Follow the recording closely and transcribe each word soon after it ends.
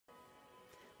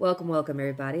Welcome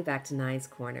everybody back to Nine's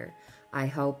Corner. I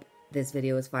hope this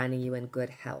video is finding you in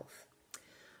good health.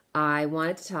 I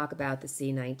wanted to talk about the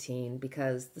C19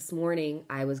 because this morning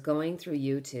I was going through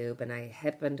YouTube and I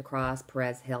happened across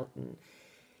Perez Hilton,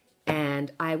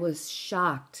 and I was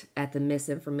shocked at the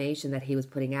misinformation that he was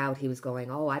putting out. He was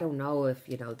going, oh, I don't know if,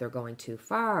 they're going too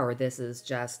far, or this is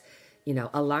just,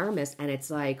 alarmist. And it's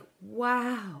like,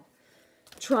 wow.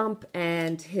 Trump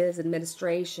and his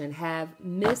administration have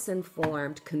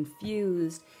misinformed,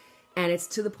 confused, and it's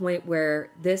to the point where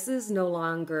this is no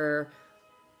longer,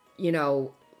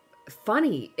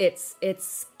 funny. It's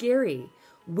scary.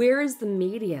 Where is the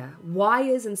media? Why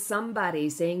isn't somebody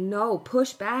saying, no,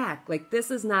 push back? Like,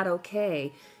 this is not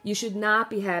okay. You should not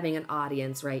be having an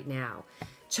audience right now.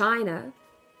 China,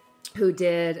 who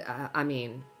did,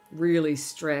 really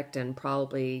strict and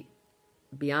probably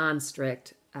beyond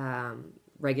strict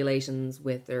regulations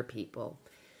with their people,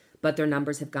 but their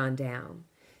numbers have gone down.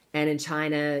 And in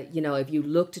China, if you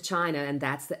look to China, and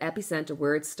that's the epicenter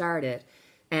where it started,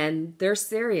 and they're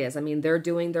serious. They're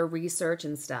doing their research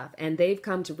and stuff, and they've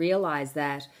come to realize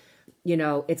that,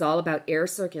 it's all about air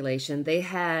circulation. They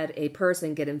had a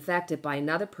person get infected by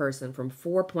another person from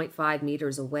 4.5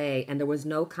 meters away, and there was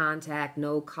no contact,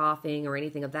 no coughing or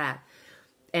anything of that.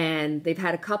 And they've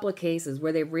had a couple of cases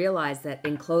where they realized that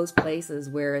in closed places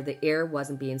where the air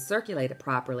wasn't being circulated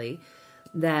properly,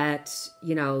 that,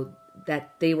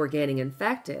 that they were getting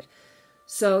infected.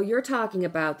 So you're talking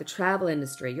about the travel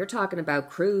industry. You're talking about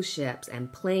cruise ships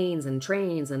and planes and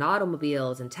trains and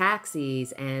automobiles and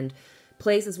taxis and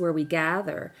places where we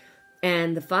gather.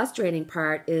 And the frustrating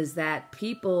part is that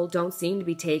people don't seem to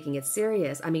be taking it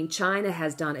serious. China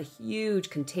has done a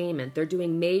huge containment. They're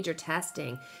doing major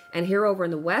testing. And here over in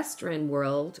the Western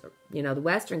world, the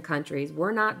Western countries,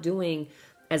 we're not doing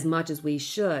as much as we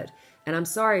should. And I'm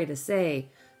sorry to say,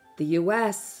 the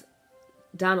U.S.,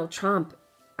 Donald Trump,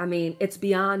 it's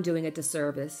beyond doing a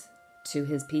disservice to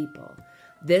his people.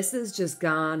 This has just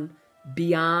gone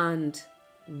beyond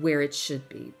where it should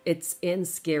be. It's in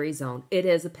scary zone. It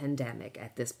is a pandemic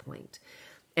at this point.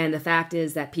 And the fact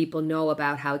is that people know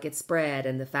about how it gets spread,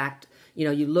 and the fact,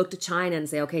 you look to China and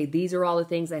say, okay, these are all the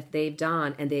things that they've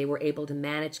done and they were able to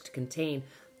manage to contain.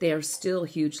 There's still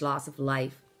huge loss of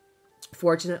life.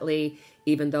 Fortunately,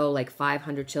 even though like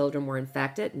 500 children were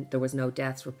infected, there was no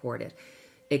deaths reported.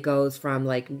 It goes from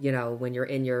when you're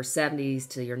in your 70s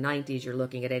to your 90s, you're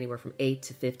looking at anywhere from 8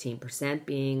 to 15%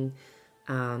 being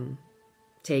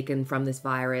taken from this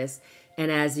virus.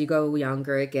 And as you go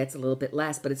younger, it gets a little bit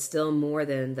less, but it's still more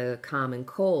than the common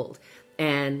cold.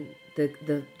 And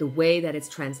the way that it's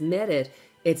transmitted,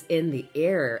 it's in the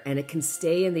air, and it can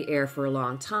stay in the air for a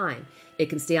long time. It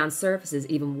can stay on surfaces,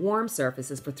 even warm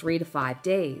surfaces, for 3 to 5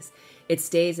 days. It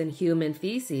stays in human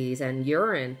feces and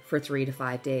urine for 3 to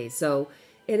 5 days. So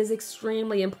it is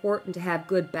extremely important to have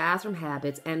good bathroom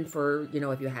habits. And for,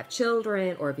 if you have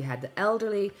children or if you had the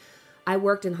elderly, I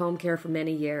worked in home care for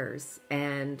many years,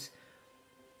 and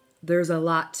there's a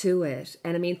lot to it.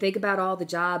 And think about all the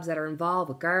jobs that are involved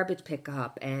with garbage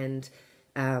pickup and,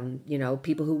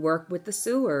 people who work with the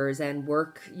sewers and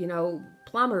work,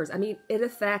 plumbers. It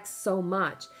affects so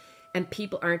much, and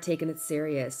people aren't taking it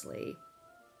seriously.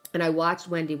 And I watched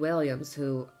Wendy Williams,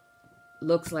 who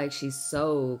looks like she's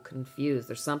so confused.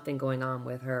 There's something going on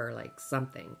with her, like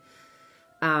something.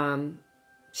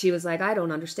 She was like, I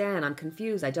don't understand. I'm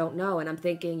confused. I don't know. And I'm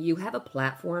thinking, you have a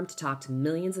platform to talk to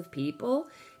millions of people,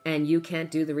 and you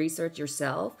can't do the research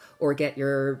yourself or get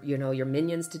your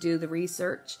minions to do the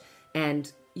research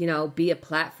and, be a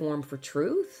platform for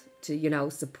truth to,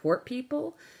 support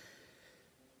people.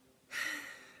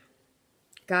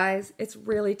 Guys, it's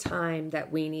really time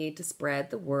that we need to spread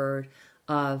the word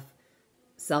of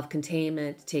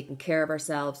self-containment, taking care of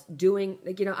ourselves, doing,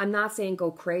 I'm not saying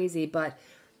go crazy, but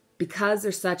because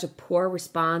there's such a poor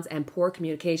response and poor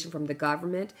communication from the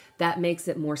government, that makes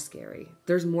it more scary.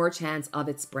 There's more chance of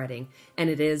it spreading,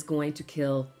 and it is going to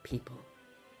kill people.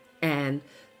 And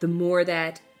the more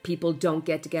that people don't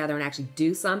get together and actually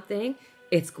do something,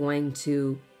 it's going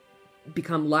to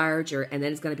become larger, and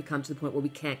then it's going to become to the point where we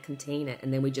can't contain it,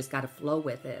 and then we just got to flow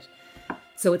with it.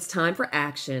 So it's time for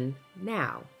action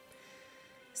now.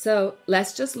 So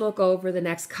let's just look over the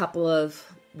next couple of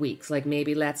weeks. Like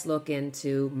maybe let's look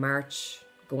into March,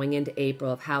 going into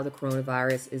April, of how the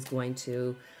coronavirus is going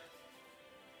to,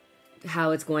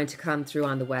 how it's going to come through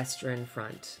on the Western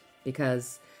front.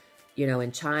 Because,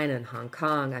 in China and Hong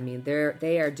Kong,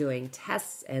 they are doing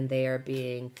tests, and they are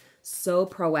being so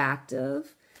proactive.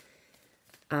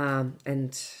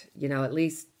 And, at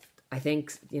least I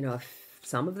think,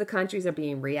 some of the countries are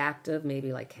being reactive,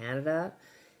 maybe like Canada.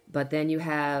 But then you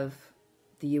have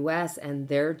the US, and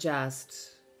they're just,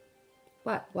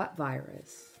 what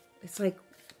virus? It's like,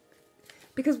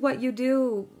 because what we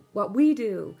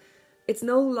do, it's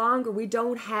no longer,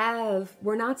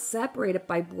 we're not separated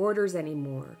by borders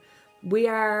anymore. We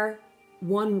are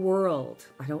one world.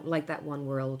 I don't like that one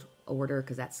world order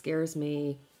because that scares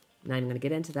me. I'm not even going to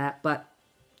get into that, but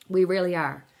we really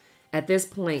are. At this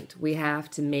point, we have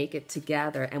to make it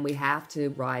together, and we have to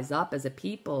rise up as a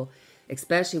people,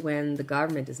 especially when the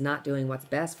government is not doing what's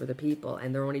best for the people,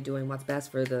 and they're only doing what's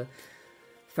best for the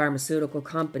pharmaceutical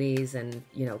companies, and,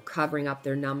 you know, covering up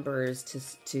their numbers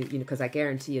to you know, because I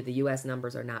guarantee you the US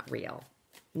numbers are not real.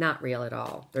 Not real at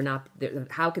all.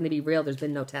 How can they be real? There's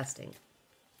been no testing.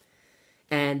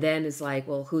 And then it's like,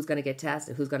 well, who's going to get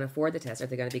tested? Who's going to afford the test? Are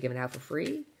they going to be given out for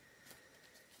free?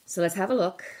 So let's have a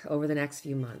look over the next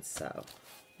few months. So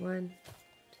 1,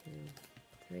 2,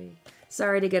 3.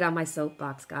 Sorry to get on my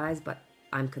soapbox, guys, but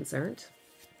I'm concerned.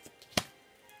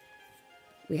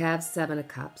 We have 7 of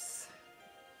Cups.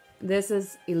 This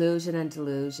is illusion and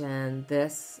delusion.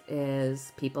 This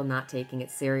is people not taking it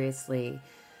seriously.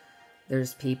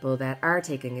 There's people that are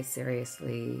taking it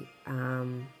seriously.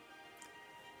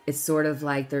 It's sort of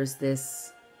like there's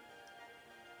this,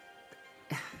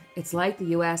 it's like the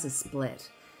US is split.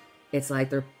 It's like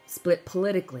they're split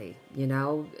politically, you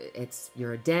know,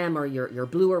 you're a Dem or you're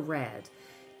blue or red.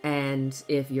 And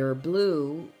if you're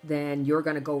blue, then you're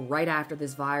going to go right after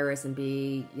this virus and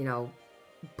be, you know,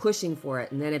 pushing for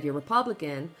it. And then if you're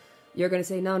Republican, you're going to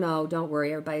say, no, don't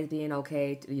worry, everybody's being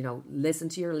okay. You know, listen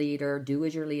to your leader, do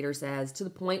as your leader says, to the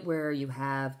point where you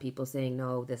have people saying,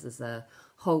 no, this is a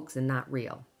hoax and not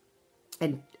real.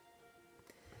 And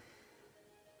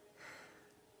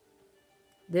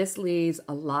this leaves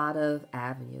a lot of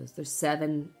avenues. There's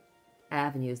 7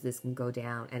 avenues this can go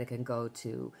down, and it can go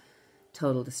to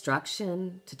total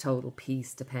destruction, to total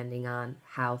peace, depending on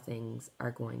how things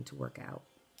are going to work out.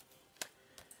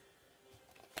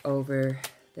 Over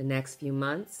the next few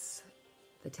months,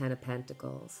 the 10 of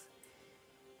Pentacles.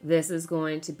 This is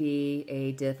going to be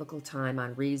a difficult time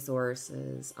on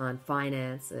resources, on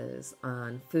finances,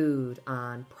 on food,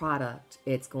 on product.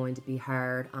 It's going to be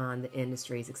hard on the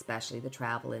industries, especially the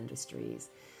travel industries.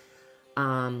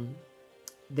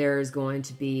 There's going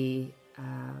to be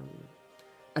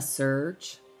a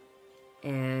surge,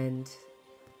 and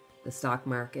the stock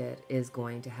market is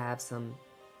going to have some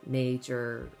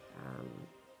major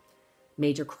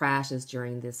crashes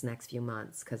during this next few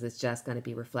months, because it's just going to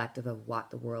be reflective of what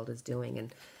the world is doing.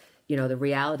 And, you know, the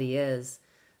reality is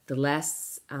the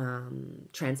less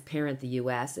transparent the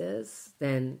U.S. is,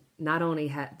 then not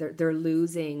only they're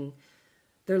losing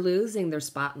their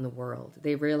spot in the world.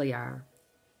 They really are.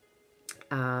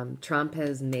 Trump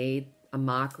has made a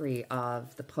mockery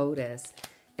of the POTUS,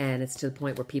 and it's to the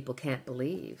point where people can't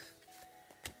believe.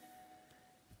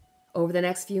 Over the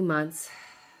next few months,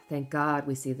 thank God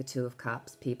we see the 2 of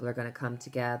Cups. People are going to come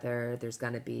together. There's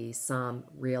going to be some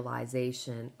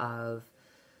realization of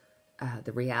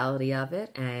the reality of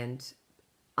it. And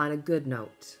on a good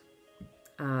note,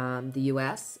 the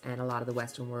U.S. and a lot of the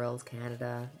Western world,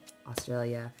 Canada,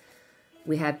 Australia,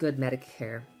 we have good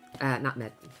Medicare.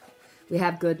 We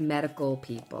have good medical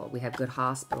people. We have good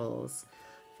hospitals.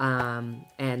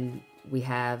 And we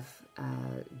have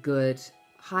good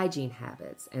hygiene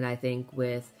habits. And I think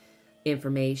with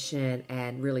information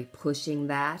and really pushing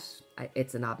that,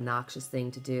 it's an obnoxious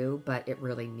thing to do, but it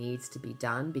really needs to be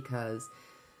done, because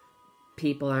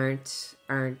people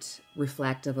aren't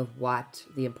reflective of what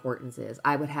the importance is.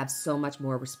 I would have so much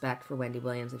more respect for Wendy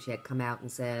Williams if she had come out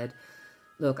and said,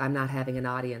 look, I'm not having an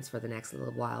audience for the next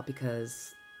little while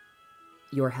because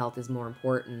your health is more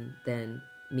important than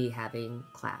me having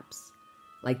claps.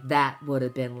 Like, that would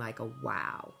have been like a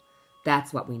wow.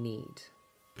 That's what we need.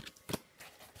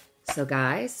 So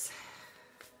guys,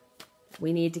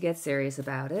 we need to get serious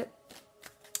about it.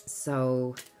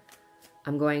 So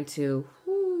I'm going to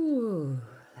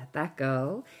let that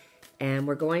go. And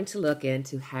we're going to look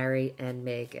into Harry and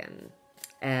Meghan,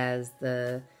 as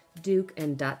the Duke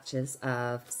and Duchess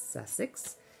of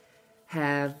Sussex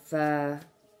have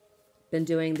been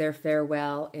doing their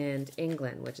farewell in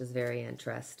England, which is very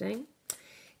interesting.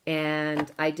 And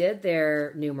I did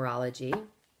their numerology,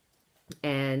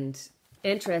 and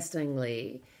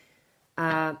interestingly,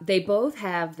 they both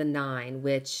have the 9,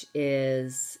 which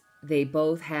is, they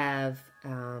both have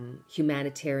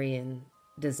humanitarian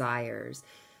desires.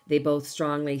 They both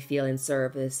strongly feel in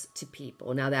service to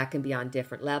people. Now, that can be on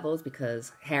different levels,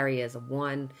 because Harry is a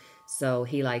 1, so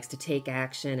he likes to take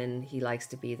action and he likes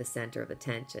to be the center of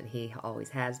attention. He always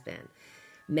has been.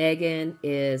 Meghan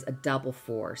is a double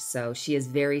 4, so she is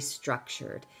very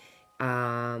structured.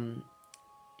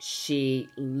 she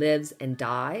lives and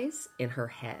dies in her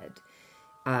head.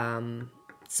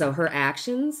 So her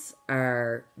actions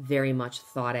are very much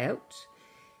thought out.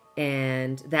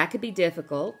 And that could be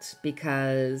difficult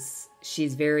because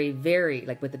she's very, very,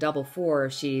 like with the double four,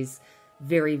 she's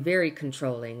very, very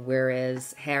controlling.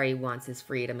 Whereas Harry wants his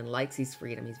freedom and likes his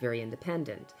freedom. He's very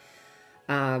independent.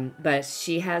 But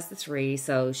she has the three,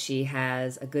 so she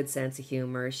has a good sense of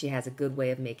humor. She has a good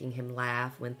way of making him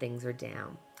laugh when things are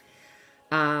down.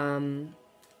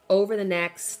 Over the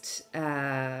next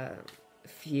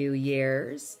few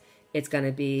years, it's going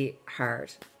to be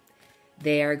hard.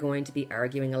 They are going to be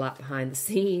arguing a lot behind the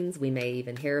scenes. We may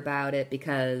even hear about it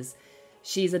because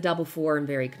she's a double four and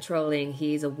very controlling.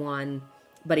 He's a one,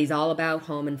 but he's all about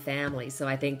home and family. So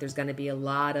I think there's going to be a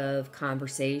lot of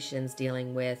conversations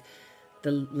dealing with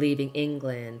the leaving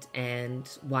England and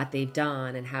what they've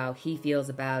done and how he feels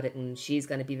about it. And she's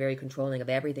going to be very controlling of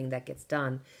everything that gets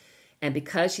done. And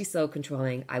because she's so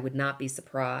controlling, I would not be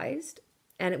surprised.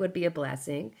 And it would be a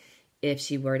blessing if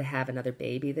she were to have another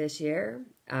baby this year.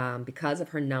 Because of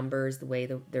her numbers, the way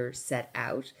they're set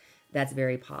out, that's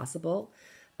very possible.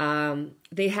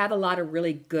 They have a lot of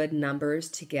really good numbers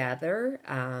together.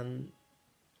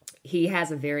 He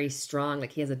has a very strong,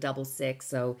 like he has a double six,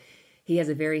 so he has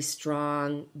a very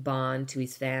strong bond to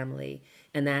his family.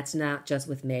 And that's not just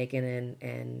with Meghan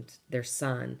and their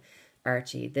son,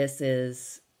 Archie. This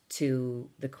is to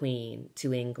the Queen,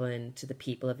 to England, to the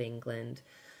people of England.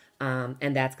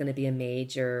 And that's going to be a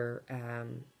major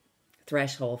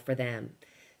threshold for them.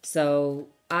 So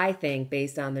I think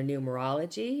based on their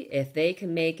numerology, if they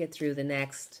can make it through the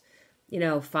next,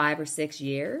 5 or 6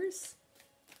 years,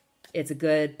 it's a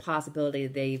good possibility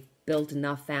they've built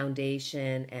enough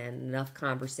foundation and enough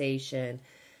conversation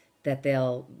that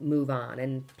they'll move on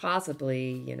and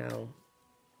possibly,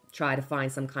 try to find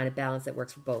some kind of balance that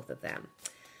works for both of them.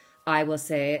 I will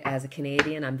say, as a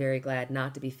Canadian, I'm very glad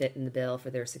not to be fitting the bill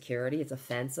for their security. It's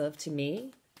offensive to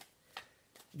me.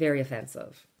 Very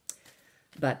offensive.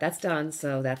 But that's done,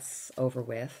 so that's over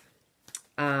with.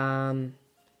 But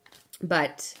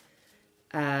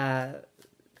they're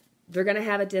going to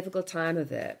have a difficult time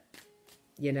of it,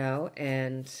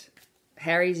 and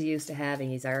Harry's used to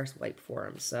having his arse wiped for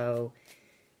him. So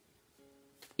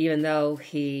even though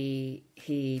he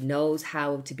knows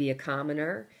how to be a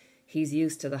commoner, he's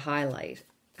used to the high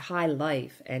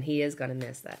life, and he is going to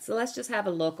miss that. So let's just have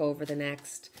a look over the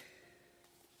next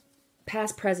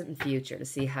past, present, and future to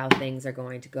see how things are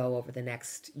going to go over the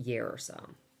next year or so.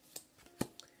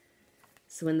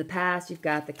 So in the past, you've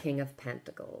got the King of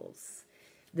Pentacles.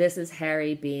 This is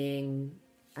Harry being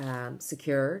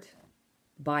secured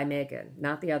by Meghan,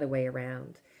 not the other way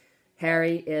around.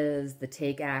 Harry is the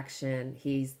take action.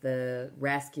 He's the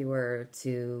rescuer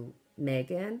to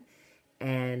Meghan,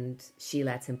 and she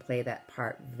lets him play that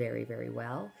part very, very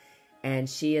well. And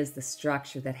she is the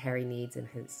structure that Harry needs in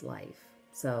his life.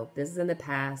 So this is in the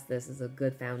past. This is a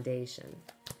good foundation.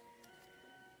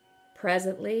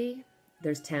 Presently,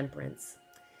 there's Temperance.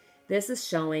 This is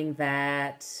showing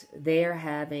that they are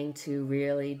having to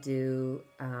really do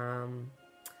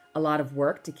a lot of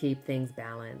work to keep things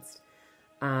balanced.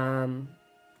 And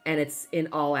it's in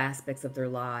all aspects of their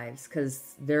lives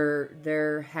because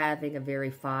they're having a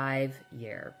very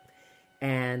 5-year.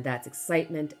 And that's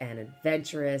excitement and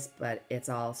adventurous, but it's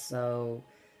also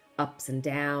ups and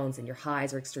downs, and your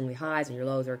highs are extremely highs and your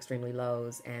lows are extremely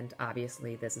lows. And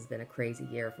obviously this has been a crazy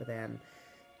year for them,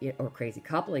 or crazy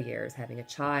couple of years, having a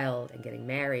child and getting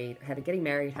married, having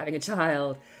a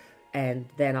child, and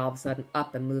then all of a sudden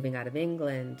up and moving out of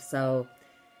England. So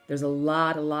there's a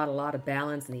lot of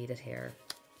balance needed here.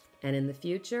 And in the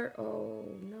future, oh,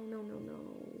 no.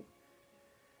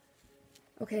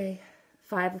 Okay,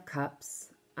 5 of Cups.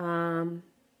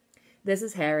 This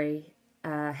is Harry.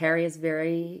 Harry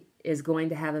is going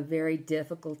to have a very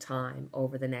difficult time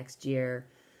over the next year,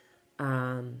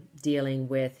 dealing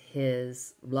with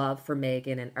his love for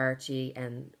Meghan and Archie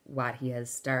and what he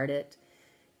has started,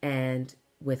 and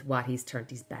with what he's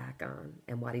turned his back on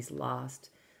and what he's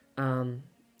lost.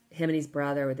 Him and his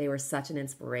brother, they were such an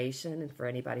inspiration, and for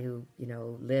anybody who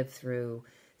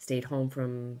stayed home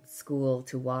from school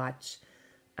to watch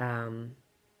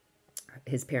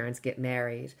his parents get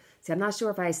married. See, I'm not sure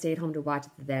if I stayed home to watch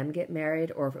them get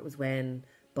married or if it was when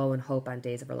Bo and Hope on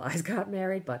Days of Our Lives got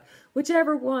married, but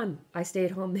whichever one, I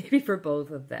stayed home maybe for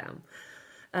both of them.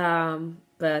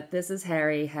 But this is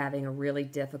Harry having a really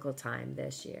difficult time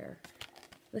this year.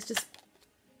 Let's just,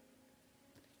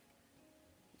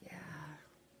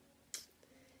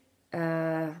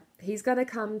 he's going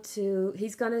to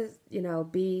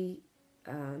be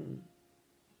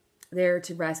there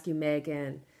to rescue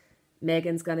Meghan,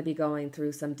 Meghan's going to be going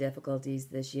through some difficulties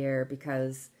this year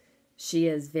because she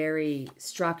is very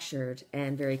structured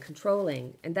and very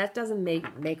controlling. And that doesn't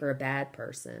make her a bad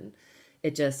person.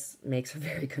 It just makes her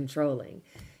very controlling.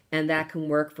 And that can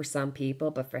work for some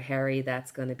people, but for Harry,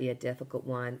 that's going to be a difficult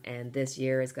one. And this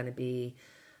year is going to be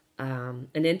an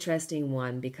interesting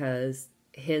one because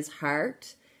his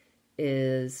heart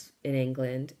is in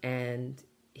England and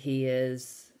he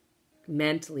is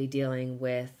mentally dealing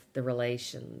with the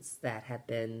relations that have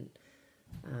been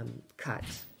cut.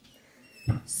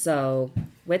 So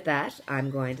with that, I'm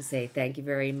going to say thank you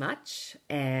very much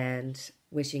and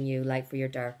wishing you light for your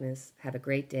darkness. Have a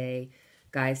great day.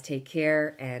 Guys, take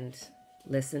care and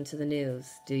listen to the news.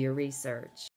 Do your research.